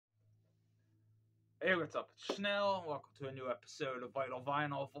Hey, what's up? It's Schnell. Welcome to a new episode of Vital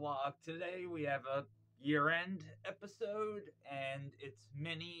Vinyl Vlog. Today we have a year-end episode, and it's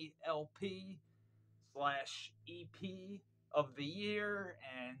mini LP slash EP of the year.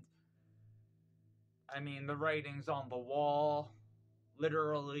 And I mean, the writing's on the wall.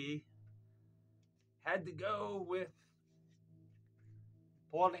 Literally, had to go with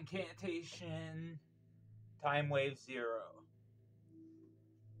Blood Incantation, Timewave Zero.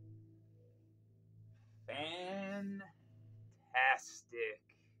 Fantastic.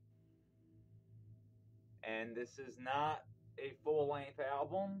 And this is not a full-length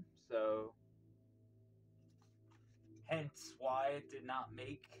album, so hence why it did not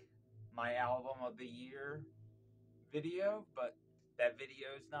make my album of the year video, but that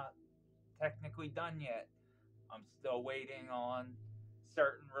video is not technically done yet. I'm still waiting on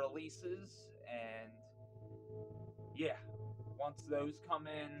certain releases, and yeah, once those come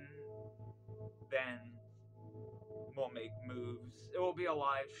in, then we'll make moves. It will be a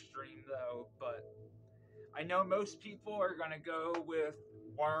live stream though, but I know most people are gonna go with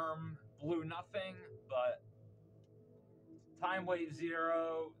Worm, Blue Nothing, but Timewave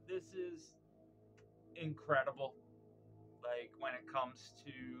Zero, this is incredible. Like, when it comes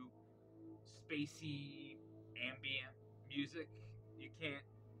to spacey ambient music, you can't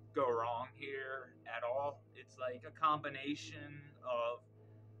go wrong here at all. It's like a combination of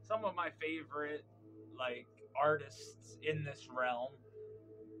some of my favorite like artists in this realm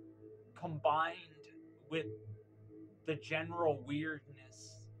combined with the general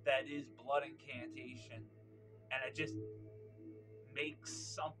weirdness that is Blood Incantation, and it just makes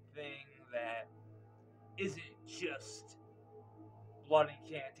something that isn't just Blood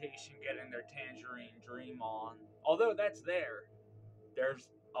Incantation getting their Tangerine Dream on. Although that's there, there's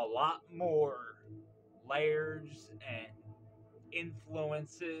a lot more layers and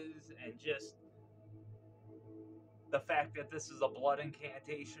influences, and just the fact that this is a Blood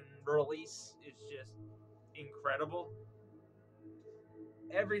Incantation release is just incredible.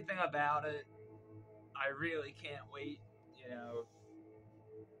 Everything about it, I really can't wait. You know,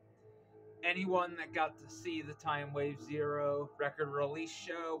 anyone that got to see the Timewave Zero record release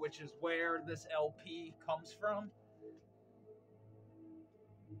show, which is where this LP comes from,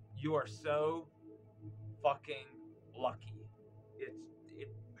 you are so fucking lucky. It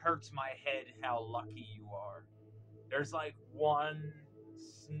hurts my head how lucky you are. There's like one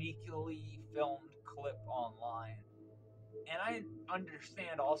sneakily filmed clip online, and I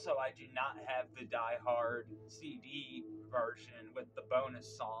understand also I do not have the Die Hard CD version with the bonus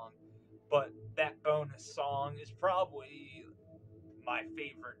song, but that bonus song is probably my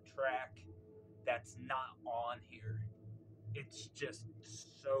favorite track that's not on here. It's just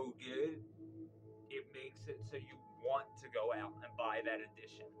so good. It makes it so you want to go out and buy that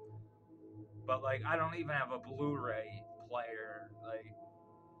edition. But like, I don't even have a Blu-ray player. Like,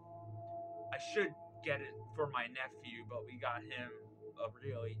 I should get it for my nephew, but we got him a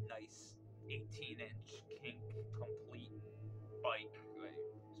really nice 18-inch kink complete bike. Like,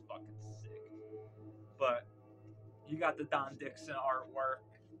 it's fucking sick. But you got the Don Dixon artwork,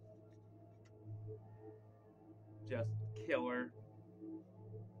 just killer.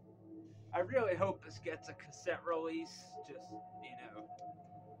 I really hope this gets a cassette release. Just,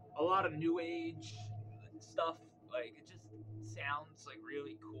 a lot of new age stuff. Like, it just sounds like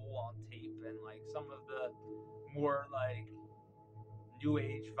really cool on tape, and like some of the more like new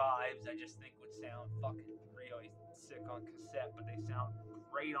age vibes I just think would sound fucking really sick on cassette, but they sound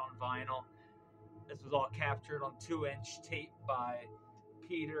great on vinyl. This was all captured on 2-inch tape by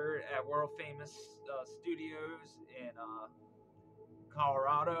Peter at World Famous Studios in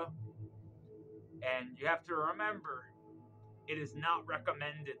Colorado. And you have to remember, it is not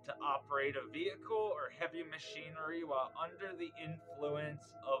recommended to operate a vehicle or heavy machinery while under the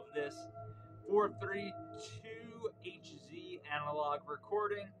influence of this 432HZ analog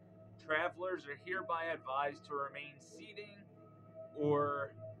recording. Travelers are hereby advised to remain seating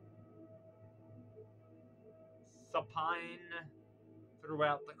or supine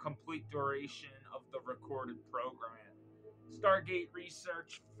throughout the complete duration of the recorded program. Stargate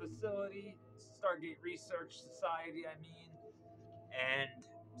Research Society, and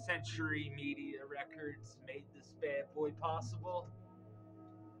Century Media Records made this bad boy possible.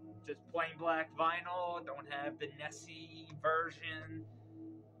 Just plain black vinyl. Don't have the Nessie version.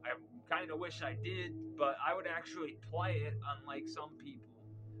 I kind of wish I did, but I would actually play it, unlike some people,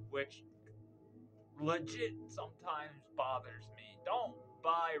 which legit sometimes bothers me. Don't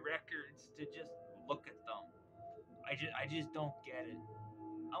buy records to just look at them. I just don't get it.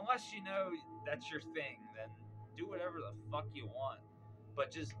 Unless you know that's your thing, then do whatever the fuck you want.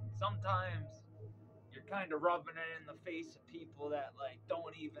 But just sometimes you're kind of rubbing it in the face of people that like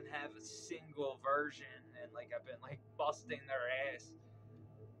don't even have a single version, and like I've been like busting their ass.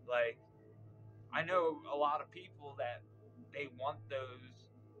 Like I know a lot of people that they want those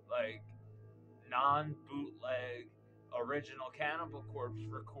like non-bootleg original Cannibal Corpse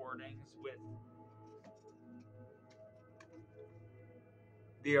recordings with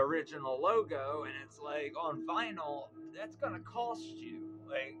the original logo, and it's like on vinyl that's gonna cost you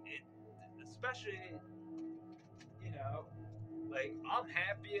like it, especially, you know, like I'm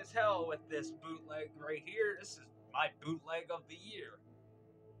happy as hell with this bootleg right here. This is my bootleg of the year,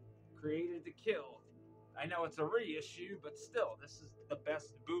 Created to Kill. I know it's a reissue, but still, this is the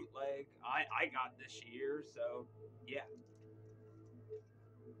best bootleg I got this year. So yeah,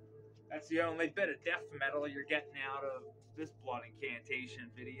 that's the only bit of death metal you're getting out of this Blood Incantation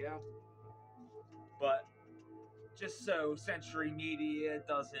video. But just so Century Media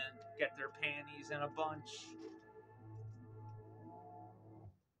doesn't get their panties in a bunch,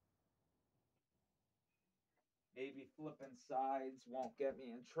 maybe flipping sides won't get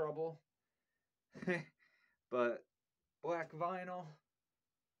me in trouble. But black vinyl,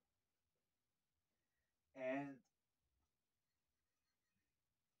 and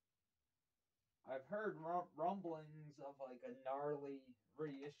I've heard rumblings of like a gnarly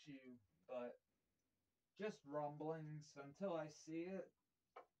reissue, but just rumblings until I see it,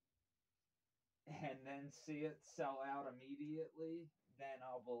 and then see it sell out immediately, then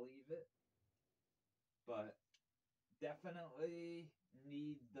I'll believe it. But definitely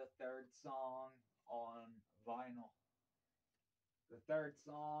need the third song on vinyl. The third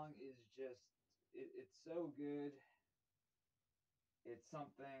song is just, it's so good. It's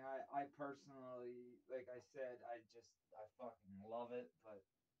something I personally, like I said, I fucking love it. But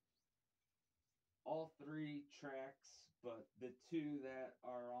all three tracks, but the two that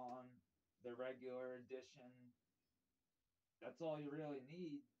are on the regular edition, that's all you really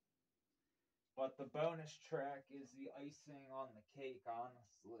need. But the bonus track is the icing on the cake,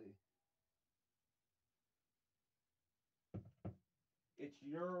 honestly. It's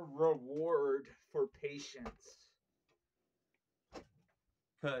your reward for patience.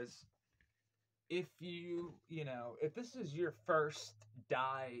 Because if you know, if this is your first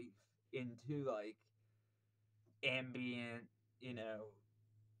dive into like ambient, you know,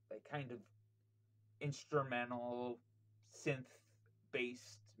 like kind of instrumental synth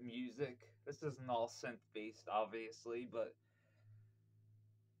based music. This isn't all synth based, obviously, but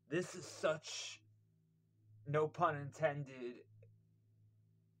this is such, no pun intended,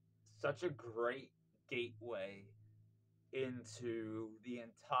 such a great gateway into the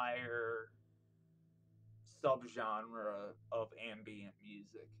entire subgenre of ambient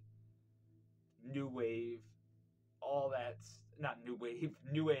music. New wave, all that's not new wave,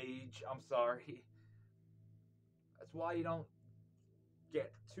 new age, I'm sorry. That's why you don't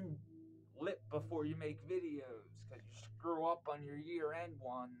get too lit before you make videos, because you screw up on your year-end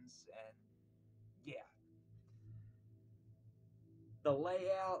ones. And yeah, the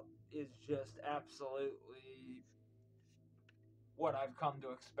layout is just absolutely what I've come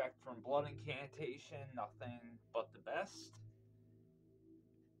to expect from Blood Incantation. Nothing but the best.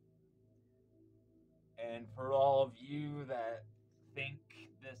 And for all of you that think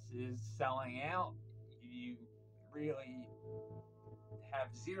this is selling out, you really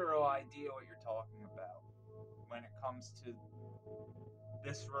have zero idea what you're talking about when it comes to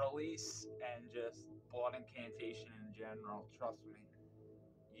this release and just Blood Incantation in general. Trust me,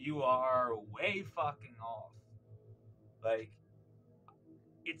 you are way fucking off. Like,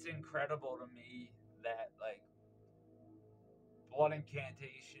 it's incredible to me that like Blood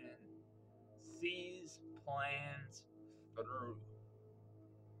Incantation sees plans through.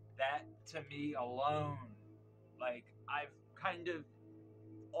 That to me alone, like I've kind of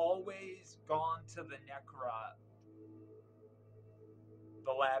always gone to the Necrot,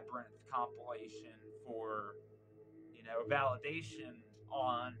 the Labyrinth compilation for, you know, validation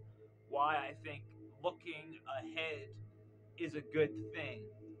on why I think looking ahead is a good thing.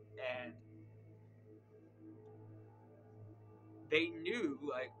 And they knew,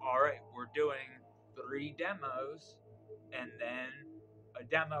 like, all right, we're doing 3 demos and then a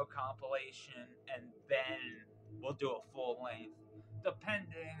demo compilation, and then we'll do a full length,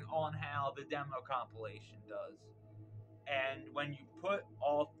 depending on how the demo compilation does. And when you put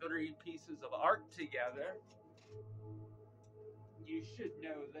all 3 pieces of art together, you should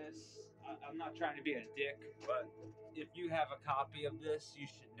know this. I'm not trying to be a dick, but if you have a copy of this, you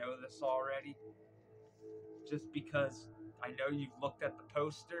should know this already. Just because I know you've looked at the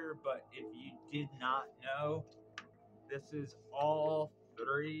poster, but if you did not know, this is all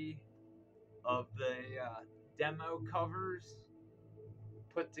 3 of the demo covers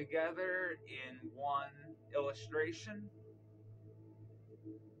put together in one illustration,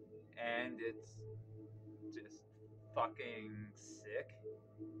 and it's just fucking sick.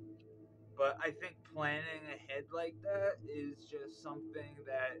 But I think planning ahead like that is just something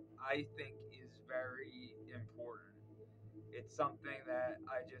that I think is very important. It's something that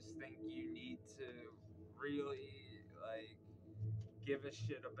I just think you need to really like give a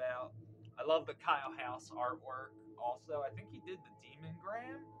shit about. I love the Kyle House artwork also. I think he did the Demon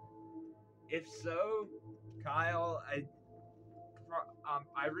Gram. If so, Kyle,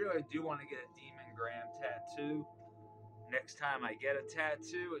 I really do want to get a Demon Gram tattoo. Next time I get a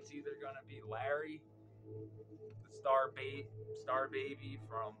tattoo, it's either gonna be Larry, the Star Baby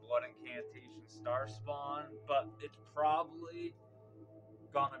from Blood Incantation Star Spawn, but it's probably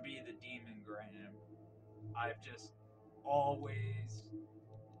gonna be the Demon Gram. I've just always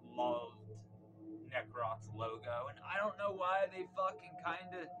loved Necrot's logo, and I don't know why they fucking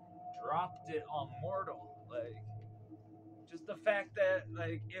kind of dropped it on Mortal. Like, just the fact that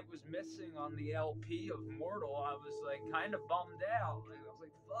like it was missing on the LP of Mortal, I was like kind of bummed out. Like, I was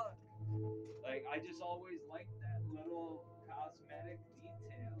like, fuck. Like, I just always liked that little cosmetic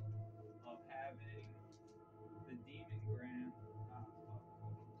detail of having the Demon Gram. Ah,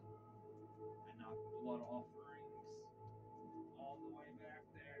 fuck. I knocked blood offerings all the way back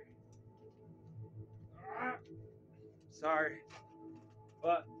there. Ah, sorry.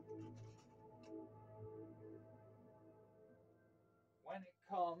 But when it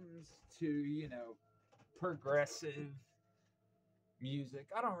comes to, progressive music,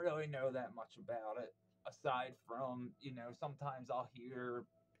 I don't really know that much about it. Aside from, sometimes I'll hear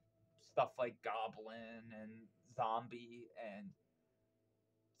stuff like Goblin and Zombie, and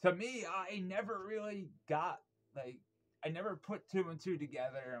to me, I never really got, like, I never put two and two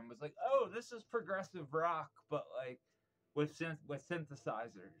together and was like, oh, this is progressive rock, but like with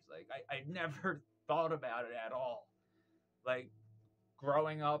synthesizers. Like, I never thought about it at all. Like,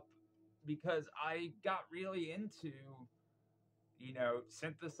 growing up, because I got really into,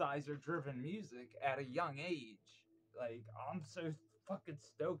 synthesizer driven music at a young age. Like, I'm so fucking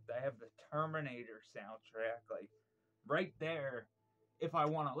stoked I have the Terminator soundtrack, like, right there if I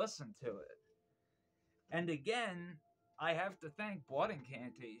want to listen to it. And again, I have to thank Blood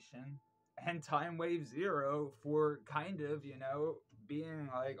Incantation and TimeWave Zero for kind of, being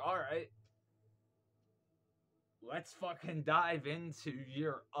like, all right, let's fucking dive into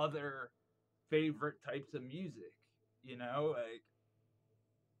your other favorite types of music. Like,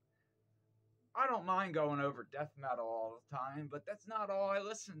 I don't mind going over death metal all the time, but that's not all I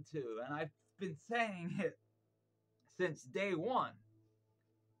listen to. And I've been saying it since day one.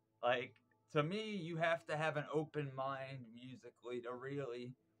 Like, to me, you have to have an open mind musically to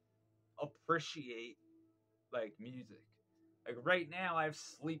really appreciate, like, music. Like, right now, I have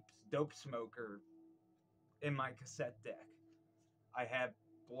Sleep's Dope Smoker in my cassette deck. I have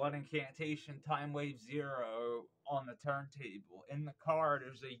Blood Incantation Timewave Zero on the turntable. In the car,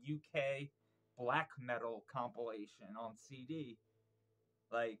 there's a UK black metal compilation on CD.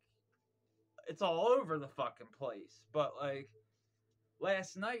 Like, it's all over the fucking place. But, like,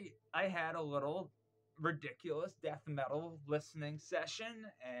 last night, I had a little ridiculous death metal listening session,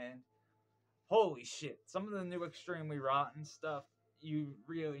 and holy shit, some of the new Extremely Rotten stuff you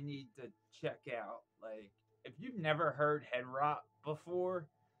really need to check out. Like, if you've never heard Head Rot before,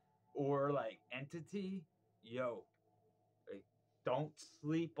 or like Entity, yo, like, don't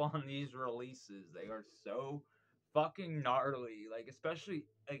sleep on these releases. They are so fucking gnarly. Like, especially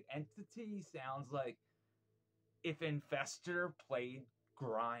like Entity sounds like if Infester played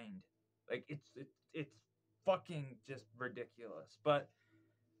grind. Like, it's fucking just ridiculous. But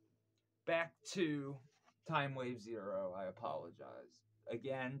back to Timewave Zero, I apologize.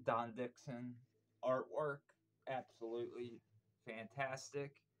 Again, Don Dixon artwork, absolutely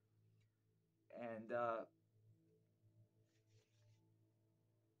fantastic. And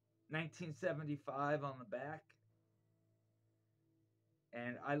 1975 on the back.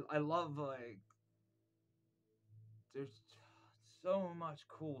 And I love, like, there's so much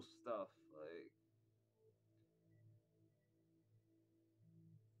cool stuff. Like,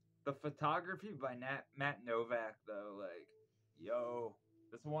 the photography by Matt Novak, though, like, yo,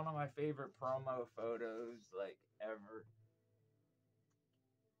 this is one of my favorite promo photos, like, ever.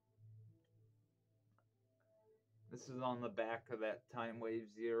 This is on the back of that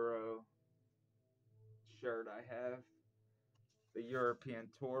Timewave Zero shirt I have, the European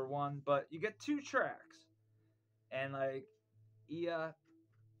tour one. But you get 2 tracks, and like,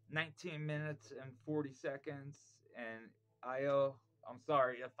 19 minutes and 40 seconds, and Io I'm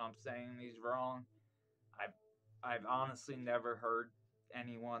sorry if I'm saying these wrong. I've I've honestly never heard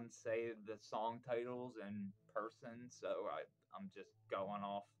anyone say the song titles in person, so I'm just going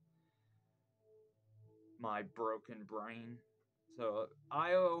off my broken brain. So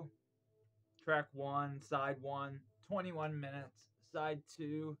IO track 1, side 1, 21 minutes, side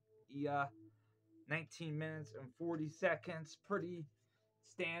 2, yeah, 19 minutes and 40 seconds. Pretty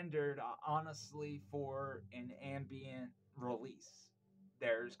standard, honestly, for an ambient release.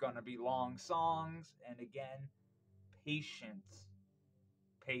 There's going to be long songs, and again, patience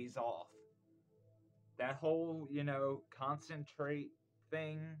pays off. That whole, concentrate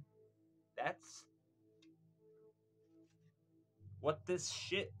thing, that's what this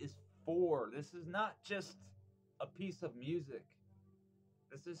shit is for. This is not just a piece of music.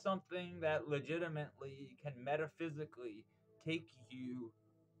 This is something that legitimately can metaphysically take you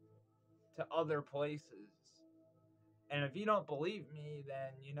to other places. And if you don't believe me,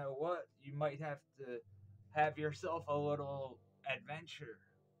 then you know what? You might have to have yourself a little adventure.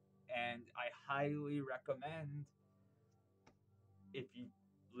 And I highly recommend, if you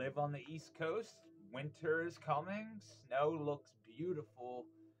live on the East Coast, winter is coming, snow looks beautiful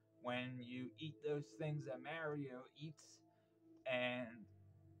when you eat those things that Mario eats. And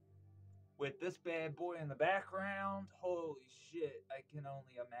with this bad boy in the background, holy shit, I can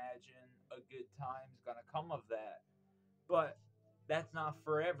only imagine a good time's gonna come of that. But that's not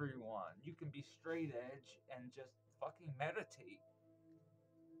for everyone. You can be straight edge and just fucking meditate.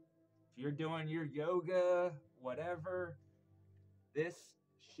 If you're doing your yoga, whatever, this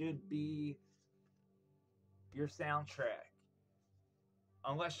should be your soundtrack.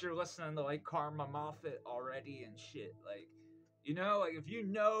 Unless you're listening to like Karma Moffat already and shit. Like, like if you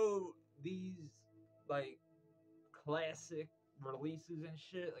know these like classic releases and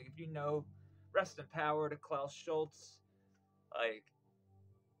shit, like if you know Rest in Power to Klaus Schultz, like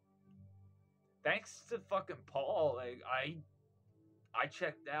thanks to fucking Paul, like I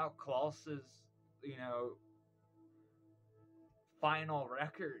checked out Klaus's, final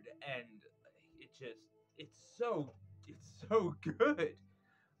record, and it just it's so good.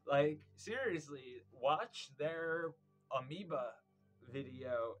 Like seriously, watch their Amoeba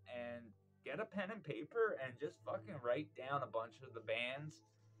video and get a pen and paper and just fucking write down a bunch of the bands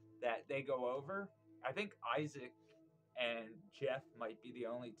that they go over. I think Isaac and Jeff might be the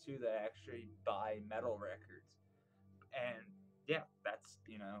only two that actually buy metal records. And yeah, that's,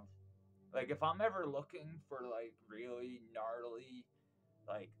 like if I'm ever looking for like really gnarly,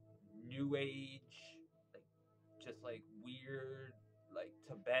 like new age, like just like weird, like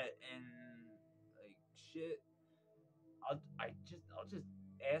Tibetan, like shit, I'll just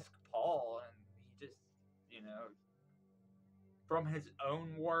ask Paul, and he just, from his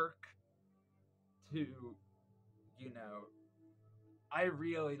own work to, you know, I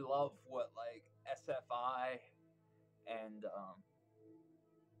really love what like SFI and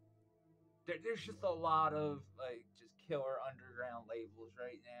there's just a lot of like just killer underground labels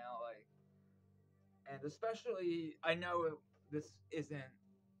right now, like, and especially I know this isn't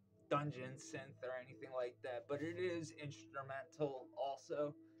dungeon synth or anything like that, but it is instrumental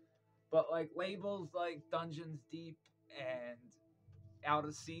also. But like labels like Dungeons Deep and Out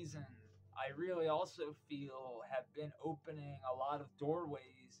of Season, I really also feel have been opening a lot of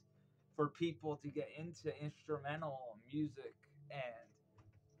doorways for people to get into instrumental music. And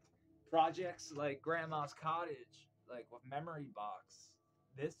projects like Grandma's Cottage, like with Memory Box,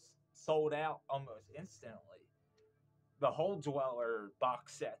 this sold out almost instantly. The Hole Dweller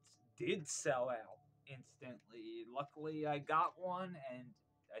box sets did sell out instantly. Luckily, I got one, and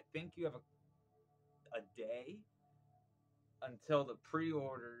I think you have a day until the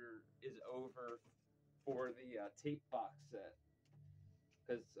pre-order is over for the tape box set.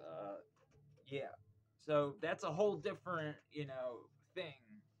 Because, yeah. So that's a whole different, thing.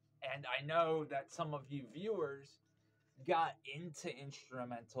 And I know that some of you viewers got into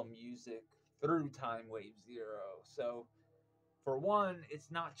instrumental music through TimeWave Zero. So, for one,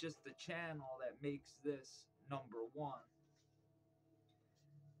 it's not just the channel that makes this number one.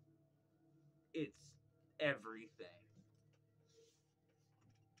 It's everything.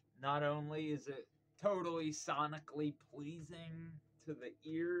 Not only is it totally sonically pleasing to the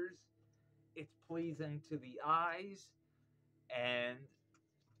ears, it's pleasing to the eyes, and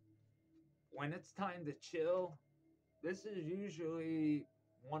when it's time to chill, this is usually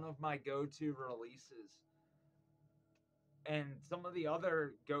one of my go-to releases. And some of the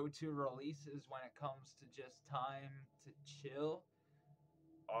other go-to releases when it comes to just time to chill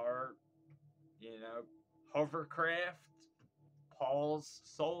are, Hovercraft, Paul's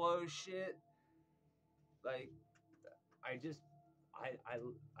solo shit. Like,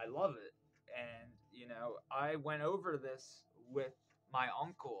 I love it. And you know, I went over this with my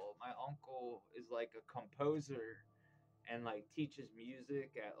uncle. My uncle is like a composer and like teaches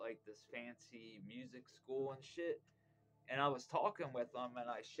music at like this fancy music school and shit. And I was talking with him and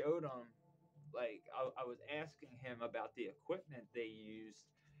I showed him, like, I was asking him about the equipment they used,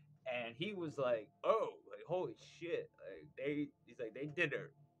 and he was like, "Oh, like holy shit!" Like he's like, they did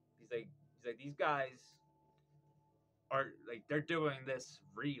it. He's like, these guys are like, they're doing this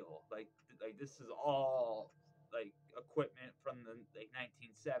real. Like this is all like equipment from the like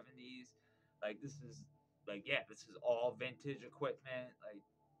 1970s. Like this is like, yeah, this is all vintage equipment. Like,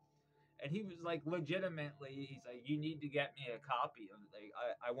 and he was like, legitimately, he's like, you need to get me a copy of it. Like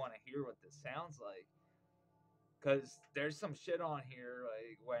I want to hear what this sounds like, because there's some shit on here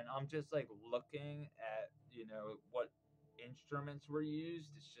like when I'm just like looking at, you know, what instruments were used,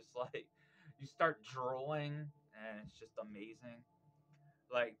 it's just like you start drooling, and it's just amazing.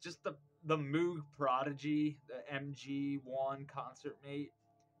 Like just the Moog Prodigy, the MG1 Concert Mate,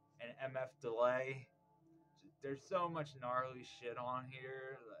 and MF Delay. There's so much gnarly shit on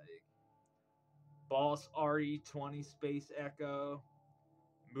here. Like Boss RE20 Space Echo,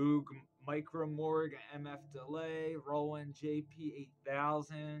 Moog Micro Morg MF Delay, Roland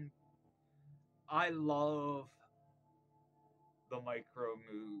JP8000. I love the Micro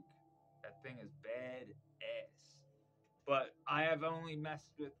Moog. That thing is bad ass. But I have only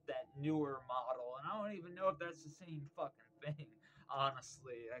messed with that newer model, and I don't even know if that's the same fucking thing.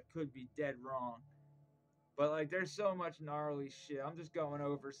 Honestly, I could be dead wrong. But like, there's so much gnarly shit. I'm just going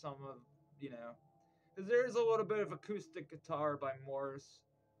over some of, you know, because there's a little bit of acoustic guitar by Morris,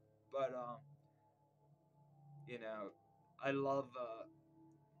 but you know, I love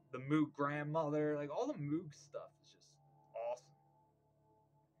the Moog grandmother. Like all the Moog stuff is just awesome.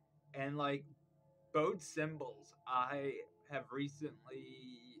 And like bowed cymbals, I have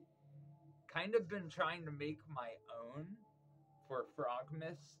recently kind of been trying to make my own for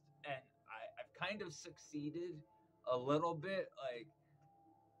Frogmist, and I've kind of succeeded a little bit. Like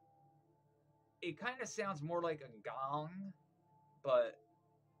it kind of sounds more like a gong, but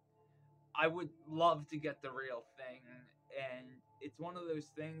I would love to get the real thing. And it's one of those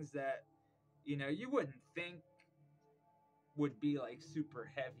things that, you know, you wouldn't think would be like super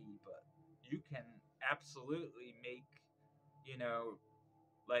heavy, but you can absolutely make, you know,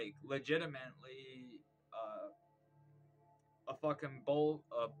 like legitimately a fucking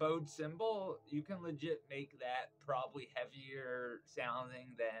bowed cymbal. You can legit make that probably heavier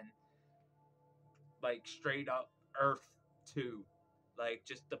sounding than like straight up Earth 2. Like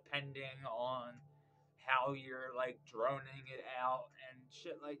just depending on how you're like droning it out and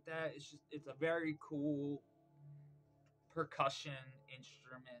shit like that. It's just, it's a very cool percussion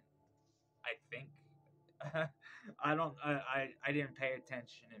instrument, I think. I don't I didn't pay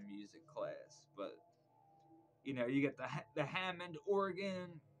attention in music class, but you know, you get the Hammond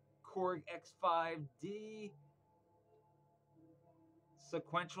organ, Korg X5D,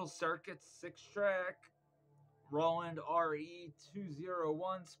 sequential circuits 6-track, Roland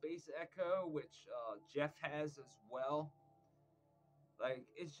RE201 Space Echo, which Jeff has as well. Like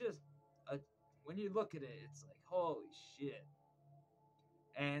it's just a, when you look at it, it's like holy shit.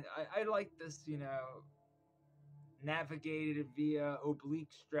 And I like this, you know, navigated via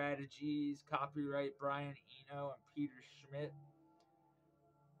oblique strategies, copyright Brian Eno and Peter Schmidt,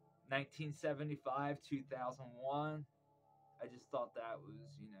 1975, 2001. I just thought that was,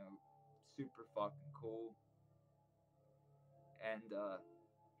 you know, super fucking cool. And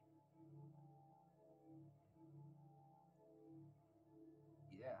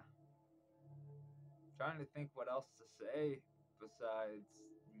yeah, trying to think what else to say besides,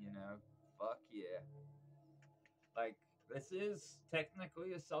 you know, fuck yeah. Like, this is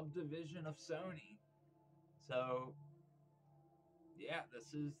technically a subdivision of Sony. So, yeah,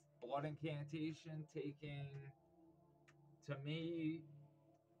 this is Blood Incantation taking, to me,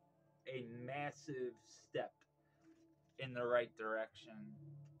 a massive step in the right direction,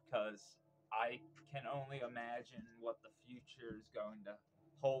 because I can only imagine what the future is going to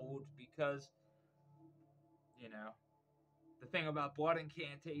hold, because, you know, the thing about Blood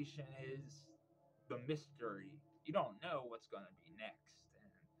Incantation is the mystery. You don't know what's going to be next, and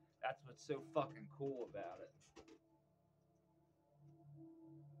that's what's so fucking cool about it.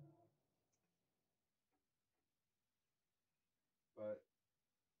 But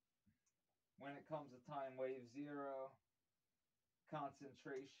when it comes to Time Wave Zero,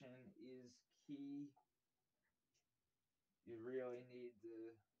 concentration is key. You really need to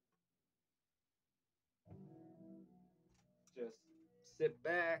just sit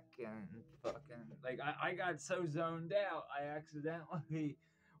back and fucking, like, I got so zoned out, I accidentally,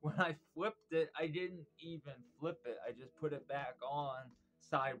 when I flipped it, I didn't even flip it. I just put it back on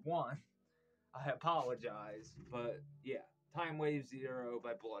side one. I apologize, but yeah, Timewave Zero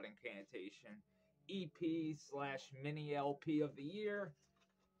by Blood Incantation, EP / mini LP of the year,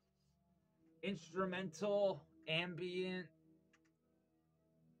 instrumental, ambient,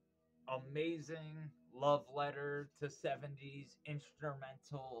 amazing love letter to 70s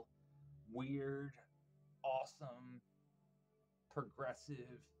instrumental, weird, awesome,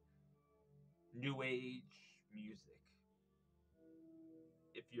 progressive, new age music.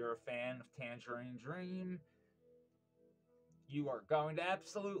 If you're a fan of Tangerine Dream, you are going to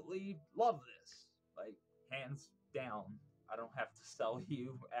absolutely love this. Like, hands down. I don't have to sell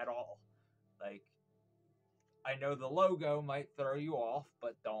you at all. Like, I know the logo might throw you off,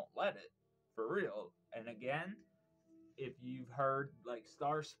 but don't let it. For real. And again, if you've heard like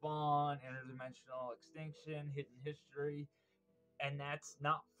Star Spawn, Interdimensional Extinction, Hidden History, and that's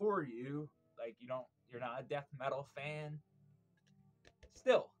not for you, like you're not a death metal fan,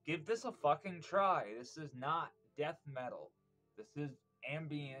 still, give this a fucking try. This is not death metal. This is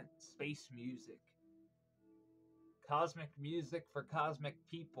ambient space music. Cosmic music for cosmic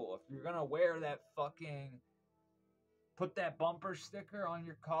people. If you're gonna wear that fucking, put that bumper sticker on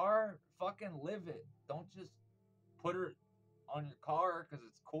your car, fucking live it. Don't just put it on your car because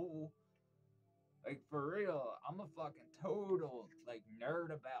it's cool. Like, for real, I'm a fucking total, like, nerd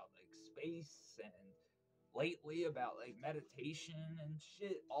about, like, space and lately about, like, meditation and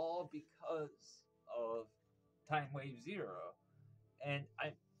shit, all because of Timewave Zero. And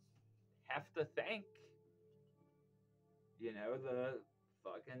I have to thank, the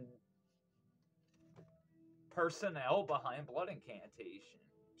fucking personnel behind Blood Incantation.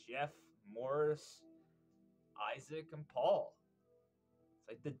 Jeff, Morris, Isaac, and Paul. It's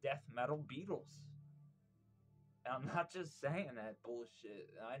like the death metal Beatles. And I'm not just saying that bullshit.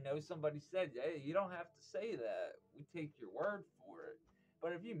 I know somebody said, hey, you don't have to say that. We take your word for it.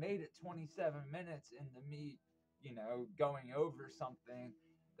 But if you made it 27 minutes into me, going over something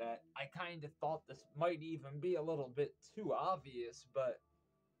that I kind of thought this might even be a little bit too obvious, but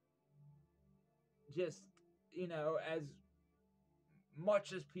just, as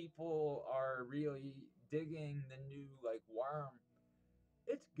much as people are really digging the new, like, Worm,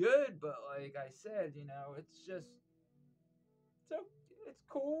 it's good, but like I said, it's just, so it's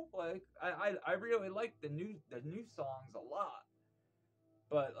cool. Like, I really like the new songs a lot,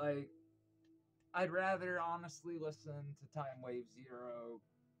 but like, I'd rather honestly listen to Timewave Zero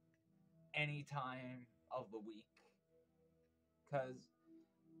any time of the week, because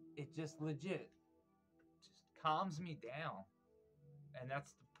it just legit just calms me down, and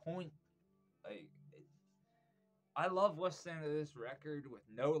that's the point. Like, I love listening to this record with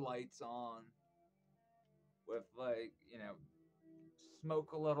no lights on, with, like,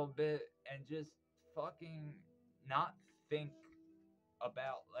 smoke a little bit, and just fucking not think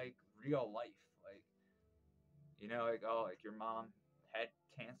about, like, real life. Like, like, oh, like, your mom had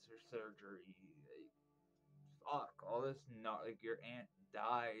cancer surgery. Like, fuck, all this, not like, your aunt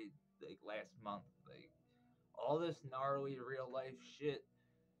died, like, last month. Like, all this gnarly real life shit,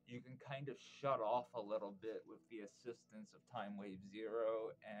 you can kind of shut off a little bit with the assistance of Timewave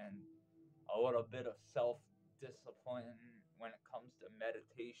Zero and a little bit of self-discipline when it comes to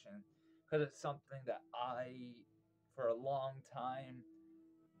meditation, because it's something that I, for a long time,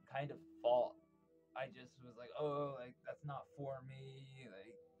 kind of thought, I just was like, oh, like, that's not for me,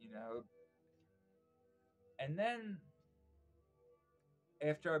 like, and then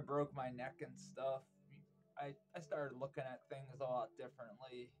after I broke my neck and stuff, I started looking at things a lot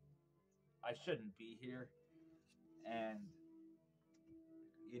differently. I shouldn't be here, and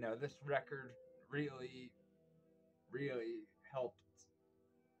this record really, really helped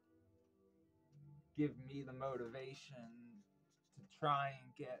give me the motivation to try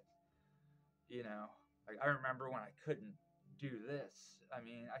and get, like, I remember when I couldn't do this. I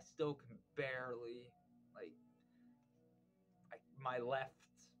mean, I still can barely, like, my left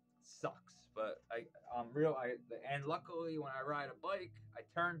sucks, but and luckily when I ride a bike, I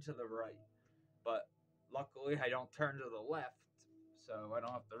turn to the right, but luckily I don't turn to the left, so I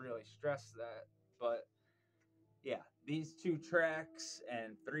don't have to really stress that. But yeah, these 2 tracks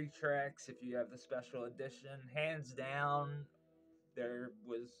and 3 tracks if you have the special edition, hands down, there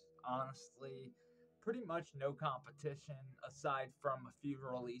was honestly pretty much no competition aside from a few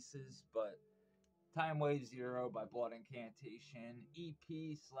releases, but Timewave Zero by Blood Incantation, EP /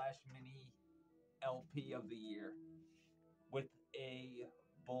 mini LP of the year, with a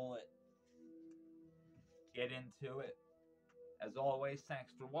bullet. Get into it. As always,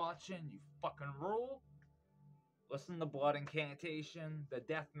 thanks for watching. You fucking rule. Listen to Blood Incantation, the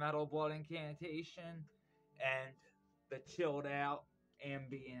death metal Blood Incantation, and the chilled out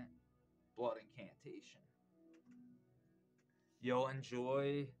ambient Blood Incantation. You'll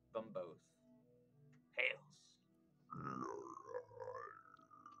enjoy them both.